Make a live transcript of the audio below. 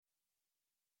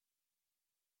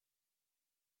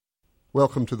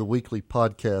Welcome to the weekly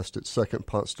podcast at Second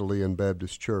Ponce de Leon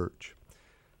Baptist Church.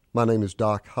 My name is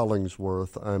Doc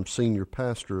Hollingsworth. I'm senior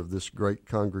pastor of this great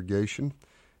congregation,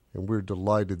 and we're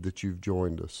delighted that you've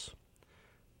joined us.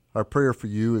 Our prayer for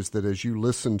you is that as you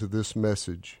listen to this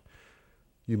message,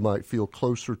 you might feel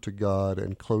closer to God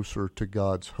and closer to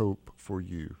God's hope for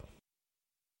you.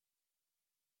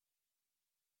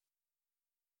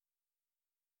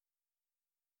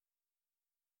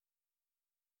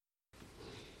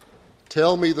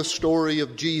 Tell me the story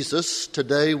of Jesus.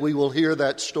 Today we will hear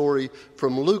that story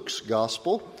from Luke's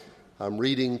Gospel. I'm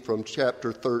reading from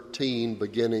chapter 13,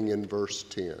 beginning in verse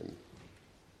 10.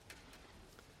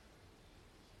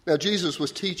 Now Jesus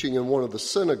was teaching in one of the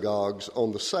synagogues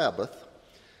on the Sabbath,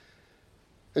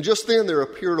 and just then there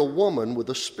appeared a woman with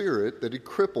a spirit that had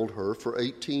crippled her for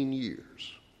 18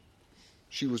 years.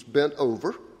 She was bent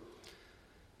over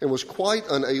and was quite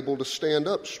unable to stand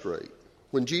up straight.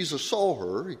 When Jesus saw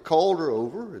her, he called her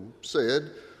over and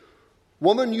said,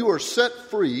 "Woman, you are set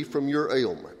free from your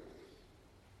ailment."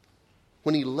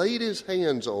 When he laid his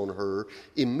hands on her,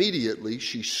 immediately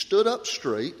she stood up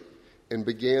straight and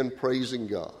began praising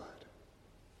God.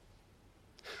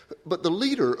 But the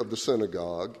leader of the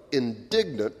synagogue,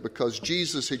 indignant because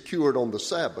Jesus had cured on the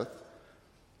Sabbath,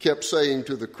 kept saying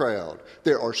to the crowd,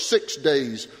 "There are 6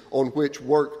 days on which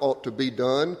work ought to be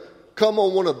done. Come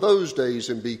on one of those days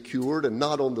and be cured, and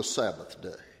not on the Sabbath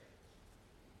day."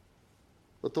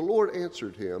 But the Lord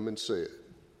answered him and said,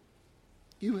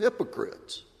 "You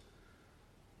hypocrites!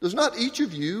 Does not each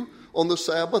of you on the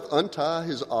Sabbath untie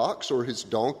his ox or his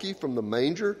donkey from the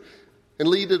manger and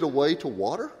lead it away to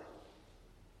water?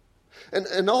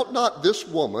 And ought not this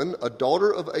woman, a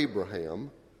daughter of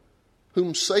Abraham,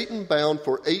 whom Satan bound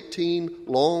for 18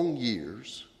 long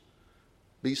years,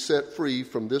 be set free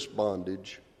from this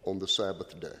bondage on the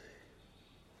Sabbath day?"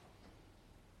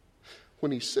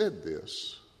 When he said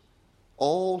this,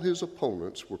 all his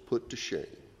opponents were put to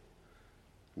shame,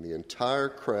 and the entire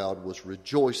crowd was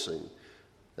rejoicing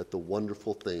at the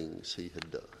wonderful things he had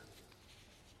done.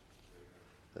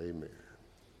 Amen.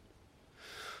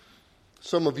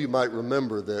 Some of you might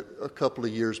remember that a couple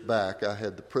of years back I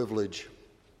had the privilege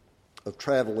of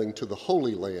traveling to the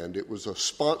Holy Land. It was a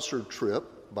sponsored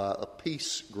trip by a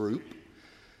peace group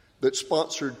that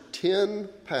sponsored 10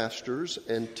 pastors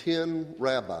and 10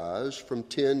 rabbis from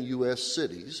 10 U.S.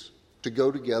 cities to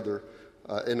go together,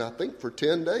 and I think for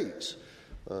 10 days,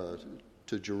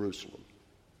 to Jerusalem.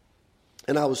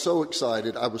 And I was so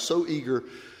excited, I was so eager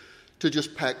to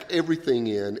just pack everything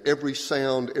in, every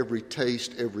sound, every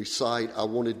taste, every sight. I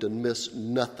wanted to miss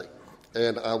nothing,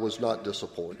 and I was not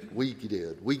disappointed. We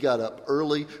did. We got up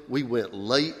early, we went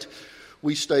late.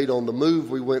 We stayed on the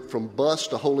move. We went from bus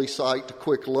to holy site to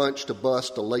quick lunch to bus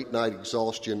to late night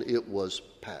exhaustion. It was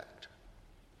packed.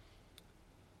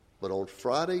 But on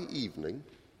Friday evening,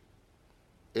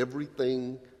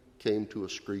 everything came to a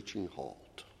screeching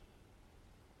halt.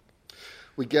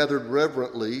 We gathered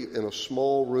reverently in a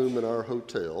small room in our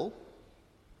hotel,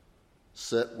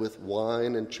 set with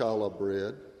wine and challah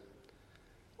bread,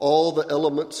 all the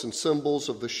elements and symbols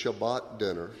of the Shabbat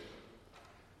dinner.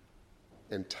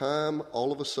 And time,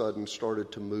 all of a sudden,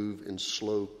 started to move in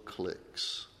slow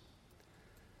clicks.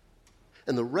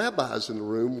 And the rabbis in the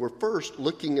room were first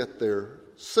looking at their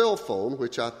cell phone,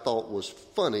 which I thought was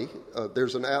funny.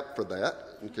 There's an app for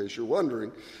that, in case you're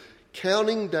wondering,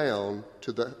 counting down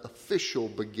to the official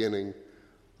beginning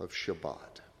of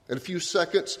Shabbat. And a few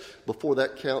seconds before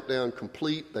that countdown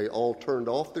complete, they all turned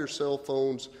off their cell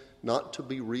phones, not to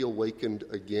be reawakened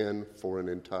again for an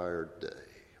entire day.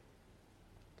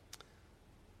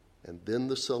 And then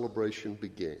the celebration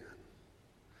began.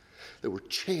 There were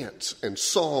chants and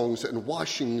songs and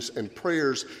washings and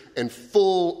prayers and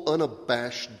full,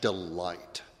 unabashed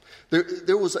delight.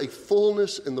 There was a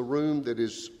fullness in the room that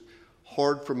is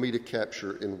hard for me to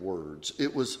capture in words.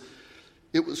 It was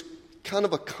kind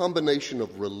of a combination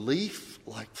of relief,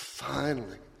 like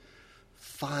finally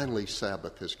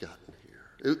Sabbath has gotten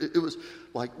here. It was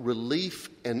like relief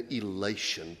and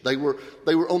elation. They were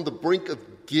on the brink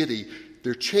of giddy.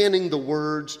 They're chanting the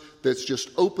words that's just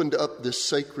opened up this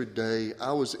sacred day.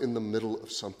 I was in the middle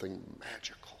of something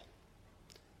magical,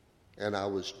 and I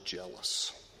was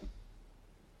jealous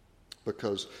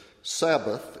because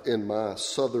Sabbath in my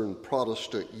Southern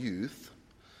Protestant youth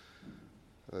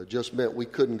just meant we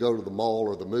couldn't go to the mall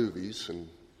or the movies, and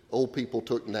old people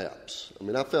took naps. I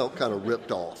mean, I felt kind of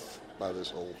ripped off by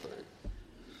this whole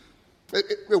thing.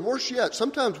 Worse yet,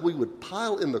 sometimes we would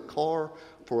pile in the car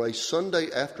for a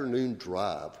Sunday afternoon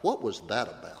drive. What was that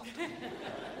about?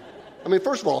 I mean,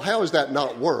 first of all, how does that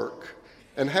not work?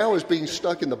 and Hal is being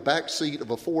stuck in the back seat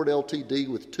of a Ford LTD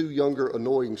with two younger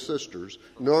annoying sisters,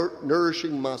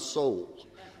 nourishing my soul.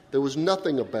 There was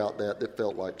nothing about that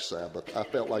felt like Sabbath. I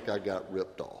felt like I got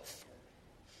ripped off.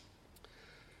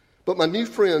 But my new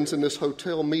friends in this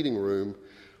hotel meeting room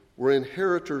were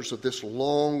inheritors of this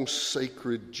long,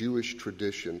 sacred Jewish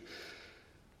tradition.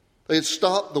 They had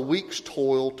stopped the week's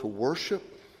toil to worship,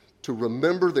 to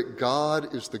remember that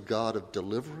God is the God of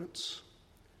deliverance.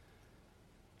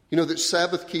 You know that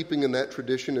Sabbath keeping in that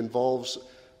tradition involves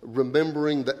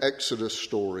remembering the Exodus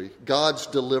story, God's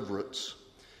deliverance.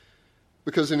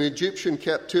 Because in Egyptian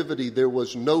captivity, there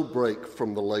was no break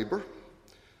from the labor.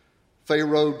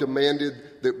 Pharaoh demanded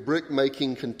that brick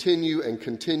making continue and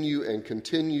continue and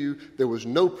continue. There was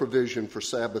no provision for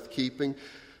Sabbath keeping.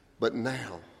 But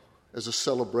now, as a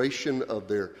celebration of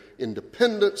their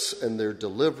independence and their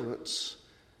deliverance,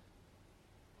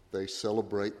 they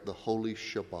celebrate the holy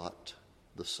Shabbat,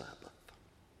 the Sabbath.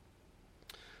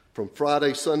 From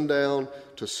Friday sundown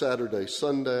to Saturday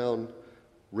sundown,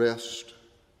 rest,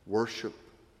 worship,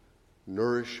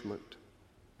 nourishment,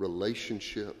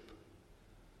 relationship,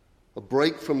 a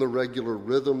break from the regular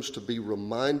rhythms to be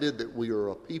reminded that we are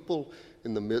a people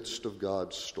in the midst of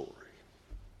God's story.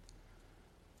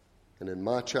 And in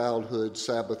my childhood,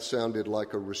 Sabbath sounded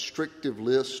like a restrictive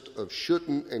list of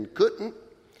shouldn't and couldn't.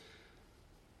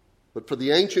 But for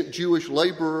the ancient Jewish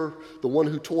laborer, the one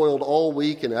who toiled all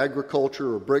week in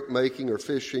agriculture or brick making or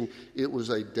fishing, it was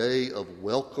a day of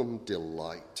welcome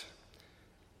delight.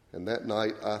 And that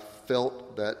night, I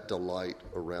felt that delight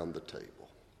around the table.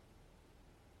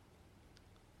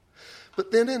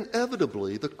 But then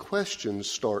inevitably, the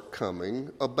questions start coming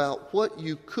about what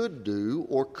you could do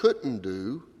or couldn't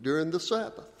do during the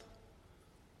Sabbath.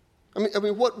 I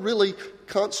mean, what really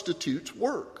constitutes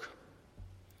work?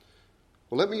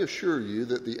 Well, let me assure you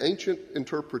that the ancient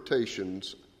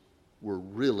interpretations were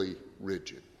really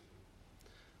rigid.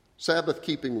 Sabbath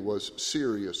keeping was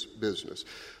serious business.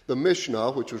 The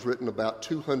Mishnah, which was written about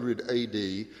 200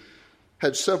 AD,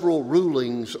 had several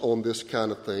rulings on this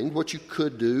kind of thing, what you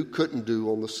could do, couldn't do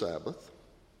on the Sabbath.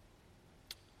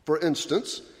 For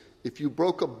instance, if you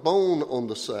broke a bone on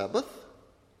the Sabbath,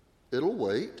 it'll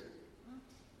wait.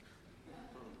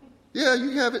 Yeah,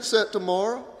 you have it set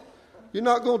tomorrow. You're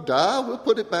not going to die. We'll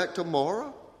put it back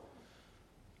tomorrow.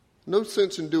 No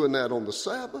sense in doing that on the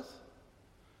Sabbath.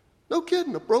 No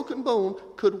kidding, a broken bone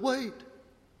could wait.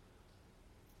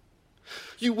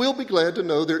 You will be glad to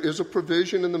know there is a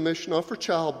provision in the Mishnah for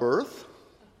childbirth.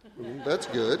 That's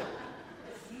good.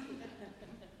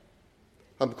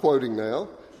 I'm quoting now.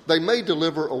 They may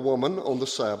deliver a woman on the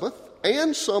Sabbath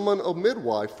and summon a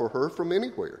midwife for her from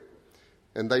anywhere.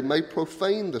 And they may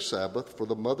profane the Sabbath for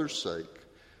the mother's sake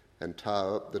and tie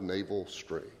up the navel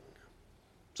string.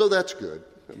 So that's good.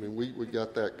 I mean, we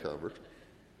got that covered.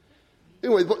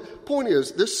 Anyway, the point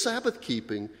is, this Sabbath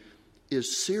keeping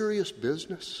is serious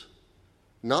business.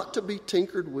 Not to be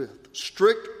tinkered with.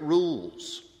 Strict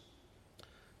rules.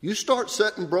 You start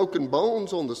setting broken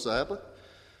bones on the Sabbath,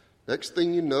 next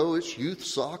thing you know, it's youth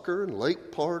soccer and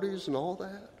lake parties and all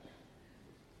that.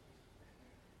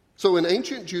 So in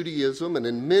ancient Judaism and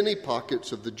in many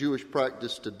pockets of the Jewish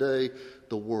practice today,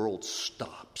 the world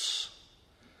stops.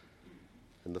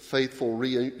 And the faithful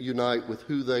reunite with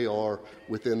who they are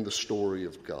within the story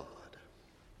of God.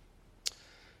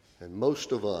 And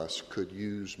most of us could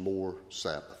use more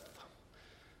Sabbath.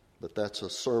 But that's a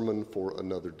sermon for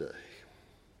another day.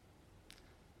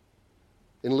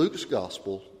 In Luke's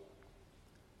gospel,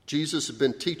 Jesus had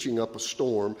been teaching up a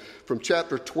storm. From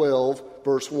chapter 12,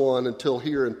 verse 1, until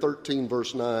here in 13,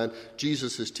 verse 9,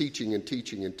 Jesus is teaching and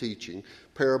teaching and teaching.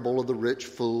 Parable of the rich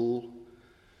fool.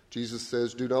 Jesus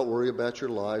says, do not worry about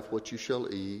your life, what you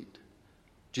shall eat.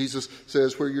 Jesus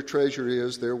says, where your treasure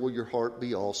is, there will your heart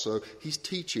be also. He's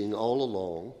teaching all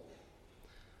along.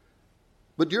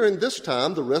 But during this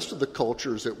time, the rest of the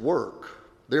culture is at work.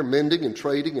 They're mending and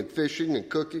trading and fishing and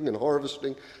cooking and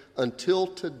harvesting until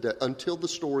today, until the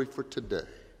story for today.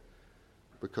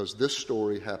 Because this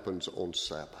story happens on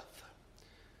Sabbath.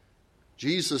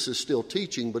 Jesus is still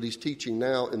teaching, but he's teaching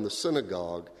now in the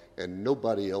synagogue, and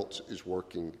nobody else is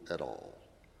working at all.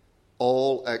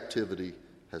 All activity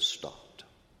has stopped.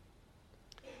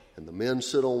 And the men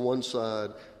sit on one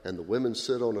side, and the women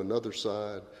sit on another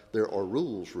side. There are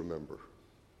rules, remember.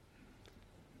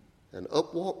 And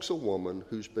up walks a woman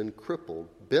who's been crippled,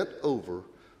 bent over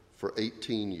for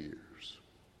 18 years.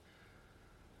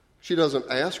 She doesn't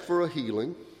ask for a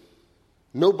healing.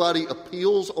 Nobody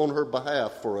appeals on her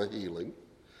behalf for a healing.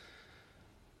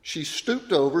 She's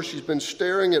stooped over. She's been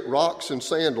staring at rocks and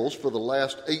sandals for the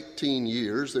last 18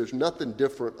 years. There's nothing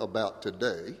different about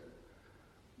today.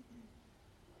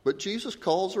 But Jesus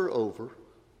calls her over,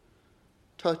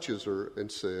 touches her,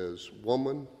 and says,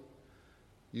 "Woman,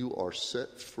 you are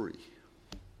set free."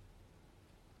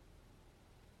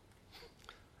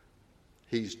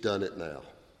 He's done it now.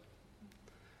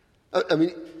 I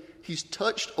mean, he's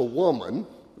touched a woman,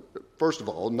 first of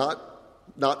all,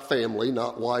 not family,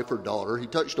 not wife or daughter. He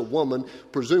touched a woman,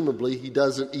 presumably he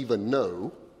doesn't even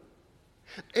know.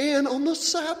 And on the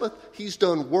Sabbath, he's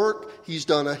done work, he's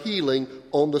done a healing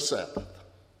on the Sabbath.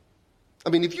 I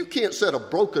mean, if you can't set a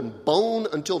broken bone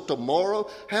until tomorrow,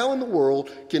 how in the world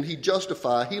can he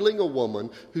justify healing a woman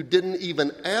who didn't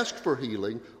even ask for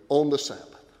healing on the Sabbath?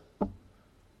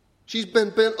 She's been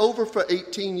bent over for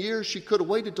 18 years. She could have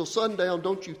waited till sundown,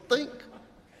 don't you think?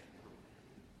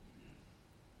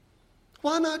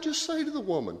 Why not just say to the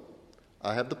woman,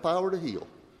 "I have the power to heal.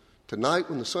 Tonight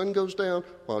when the sun goes down,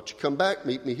 why don't you come back,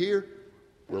 meet me here?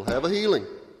 We'll have a healing."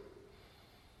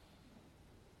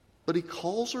 But he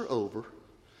calls her over.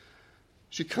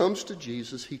 She comes to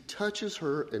Jesus. He touches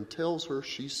her and tells her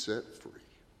she's set free.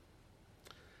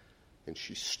 And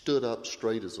she stood up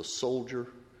straight as a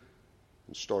soldier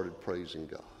and started praising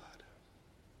God.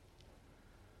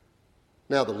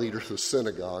 Now the leader of the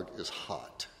synagogue is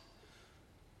hot.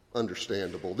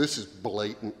 Understandable. This is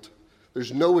blatant.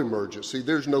 There's no emergency.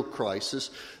 There's no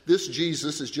crisis. This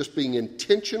Jesus is just being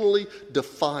intentionally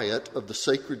defiant of the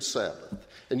sacred Sabbath.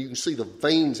 And you can see the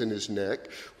veins in his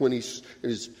neck when he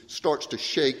starts to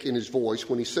shake in his voice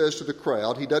when he says to the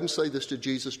crowd, he doesn't say this to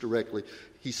Jesus directly,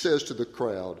 he says to the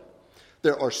crowd,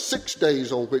 "There are 6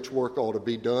 days on which work ought to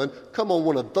be done. Come on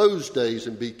one of those days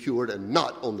and be cured, and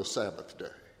not on the Sabbath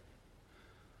day."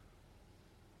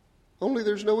 Only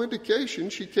there's no indication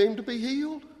she came to be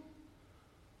healed.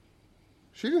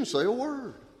 She didn't say a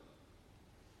word.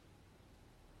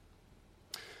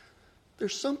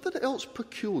 There's something else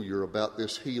peculiar about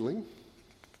this healing.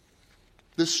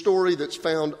 This story that's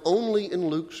found only in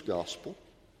Luke's gospel.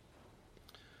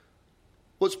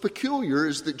 What's peculiar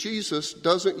is that Jesus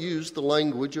doesn't use the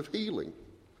language of healing.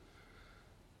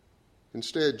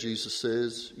 Instead, Jesus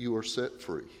says, "You are set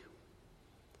free."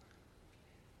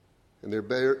 And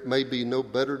there may be no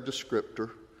better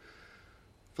descriptor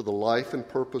for the life and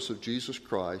purpose of Jesus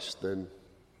Christ than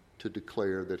to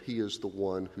declare that he is the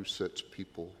one who sets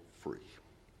people free.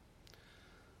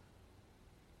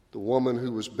 The woman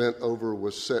who was bent over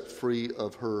was set free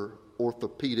of her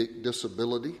orthopedic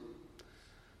disability.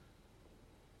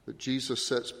 But Jesus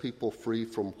sets people free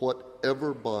from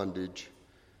whatever bondage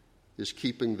is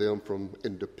keeping them from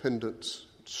independence,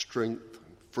 strength,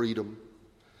 freedom.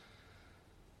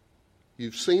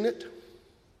 You've seen it.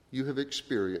 You have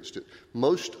experienced it.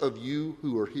 Most of you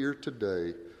who are here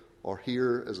today are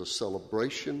here as a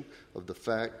celebration of the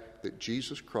fact that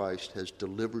Jesus Christ has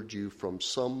delivered you from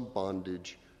some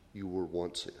bondage you were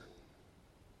once in.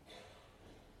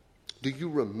 Do you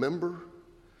remember,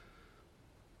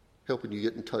 helping you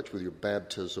get in touch with your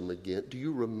baptism again, do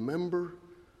you remember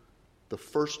the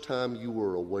first time you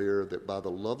were aware that by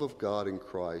the love of God in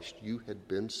Christ you had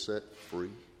been set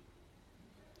free?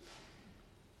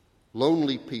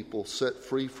 Lonely people set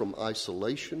free from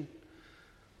isolation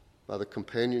by the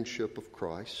companionship of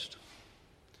Christ.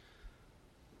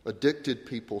 Addicted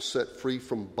people set free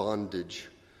from bondage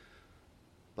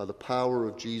by the power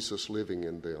of Jesus living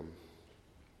in them.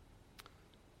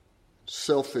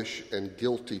 Selfish and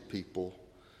guilty people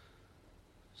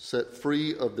set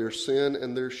free of their sin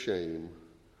and their shame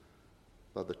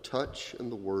by the touch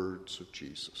and the words of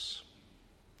Jesus.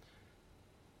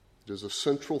 It is a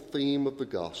central theme of the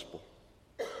gospel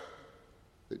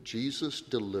that Jesus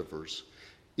delivers.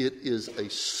 It is a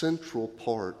central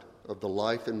part of the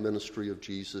life and ministry of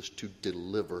Jesus to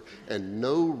deliver, and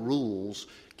no rules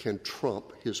can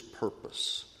trump his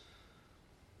purpose.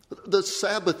 The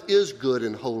Sabbath is good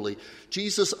and holy.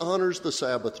 Jesus honors the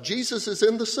Sabbath. Jesus is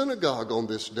in the synagogue on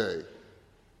this day.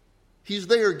 He's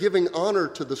there giving honor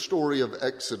to the story of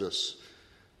Exodus,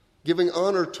 giving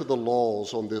honor to the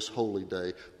laws on this holy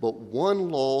day. But one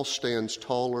law stands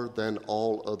taller than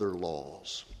all other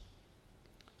laws: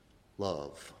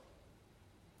 love.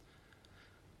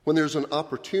 When there's an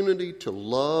opportunity to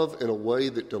love in a way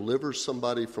that delivers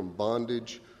somebody from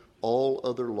bondage, all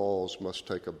other laws must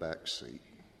take a back seat.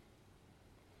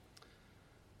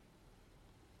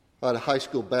 I had a high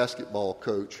school basketball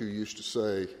coach who used to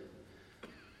say,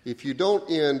 if you don't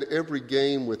end every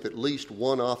game with at least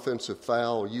one offensive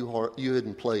foul, you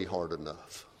didn't play hard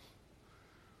enough.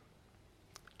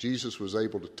 Jesus was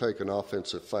able to take an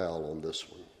offensive foul on this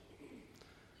one.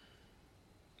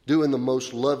 Doing the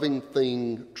most loving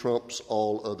thing trumps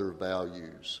all other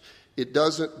values. It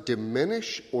doesn't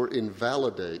diminish or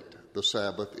invalidate the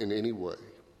Sabbath in any way.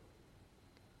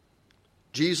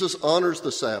 Jesus honors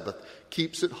the Sabbath,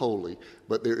 keeps it holy,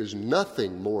 but there is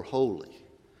nothing more holy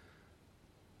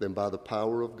than by the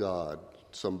power of God,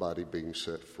 somebody being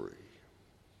set free.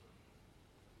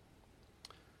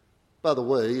 By the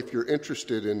way, if you're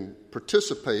interested in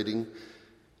participating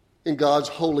in God's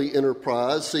holy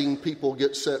enterprise, seeing people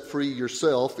get set free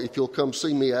yourself, if you'll come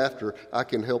see me after, I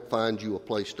can help find you a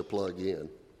place to plug in.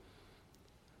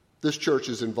 This church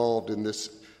is involved in this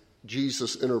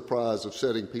Jesus enterprise of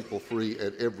setting people free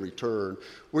at every turn.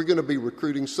 We're going to be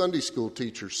recruiting Sunday school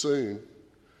teachers soon.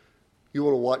 You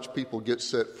want to watch people get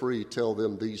set free, tell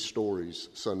them these stories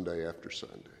Sunday after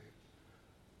Sunday.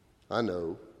 I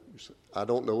know. I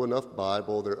don't know enough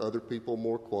Bible. There are other people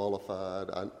more qualified.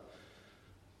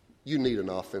 You need an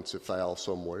offensive foul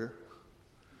somewhere.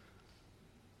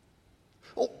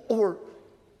 Or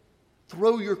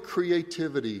throw your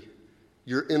creativity,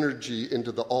 your energy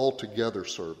into the all-together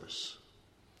service,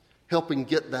 helping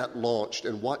get that launched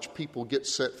and watch people get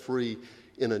set free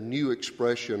in a new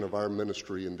expression of our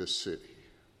ministry in this city.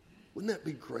 Wouldn't that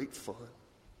be great fun?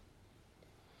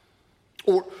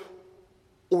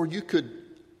 Or you could,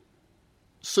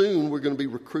 soon we're going to be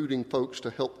recruiting folks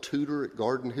to help tutor at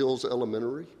Garden Hills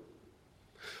Elementary.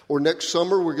 Or next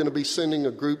summer we're going to be sending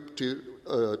a group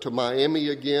to Miami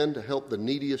again to help the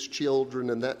neediest children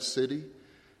in that city,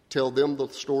 tell them the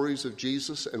stories of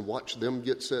Jesus and watch them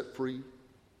get set free.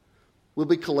 We'll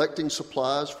be collecting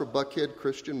supplies for Buckhead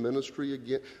Christian Ministry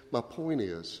again. My point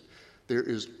is, there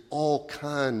is all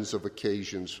kinds of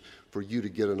occasions for you to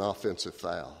get an offensive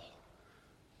foul.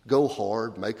 Go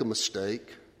hard, make a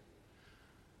mistake.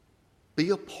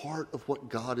 Be a part of what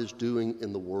God is doing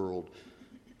in the world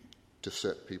to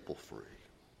set people free.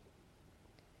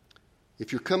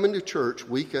 If you're coming to church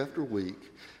week after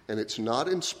week and it's not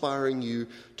inspiring you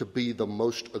to be the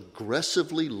most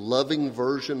aggressively loving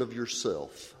version of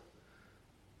yourself,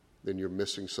 then you're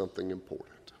missing something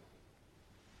important.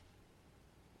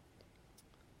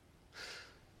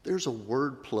 There's a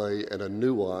wordplay and a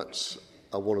nuance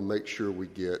I want to make sure we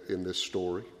get in this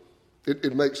story.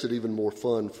 It makes it even more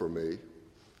fun for me.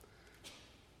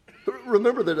 But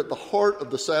remember that at the heart of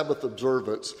the Sabbath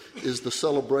observance is the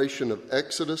celebration of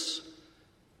Exodus,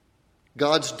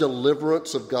 God's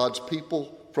deliverance of God's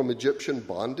people from Egyptian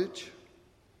bondage,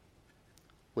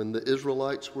 when the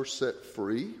Israelites were set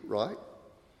free, right?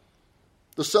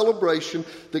 The celebration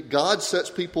that God sets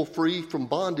people free from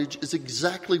bondage is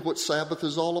exactly what Sabbath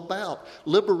is all about.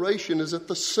 Liberation is at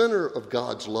the center of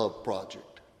God's love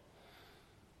project.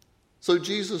 So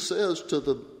Jesus says to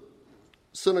the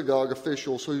synagogue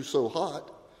officials who's so hot,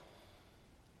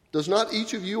 does not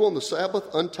each of you on the Sabbath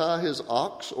untie his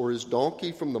ox or his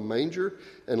donkey from the manger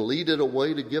and lead it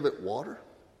away to give it water?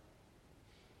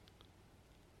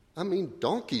 I mean,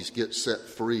 donkeys get set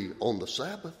free on the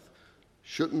Sabbath.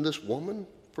 Shouldn't this woman,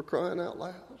 for crying out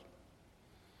loud?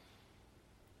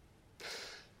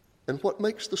 And what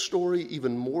makes the story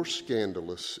even more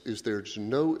scandalous is there's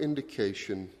no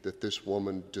indication that this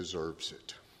woman deserves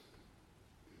it.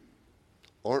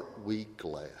 Aren't we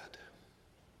glad?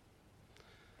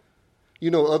 You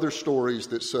know other stories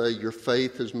that say your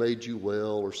faith has made you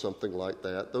well or something like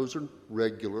that. Those are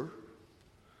regular,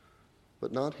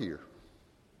 but not here.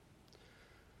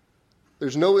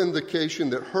 There's no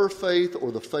indication that her faith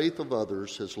or the faith of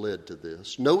others has led to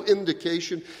this. No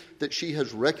indication that she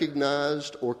has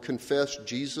recognized or confessed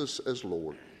Jesus as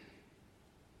Lord.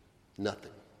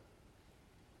 Nothing.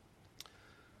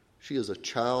 She is a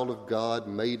child of God,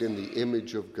 made in the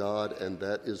image of God, and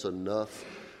that is enough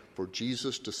for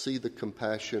Jesus to see the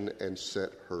compassion and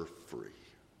set her free.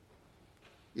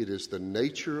 It is the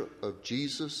nature of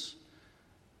Jesus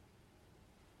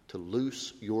to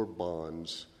loose your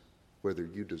bonds, whether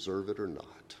you deserve it or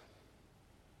not.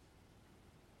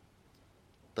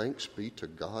 Thanks be to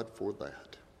God for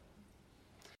that.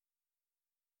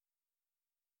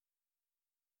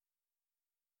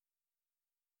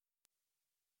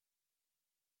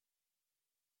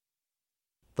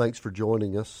 Thanks for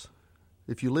joining us.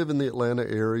 If you live in the Atlanta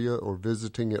area or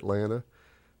visiting Atlanta,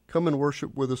 come and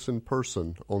worship with us in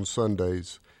person on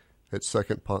Sundays at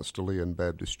Second Ponce de Leon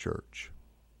Baptist Church.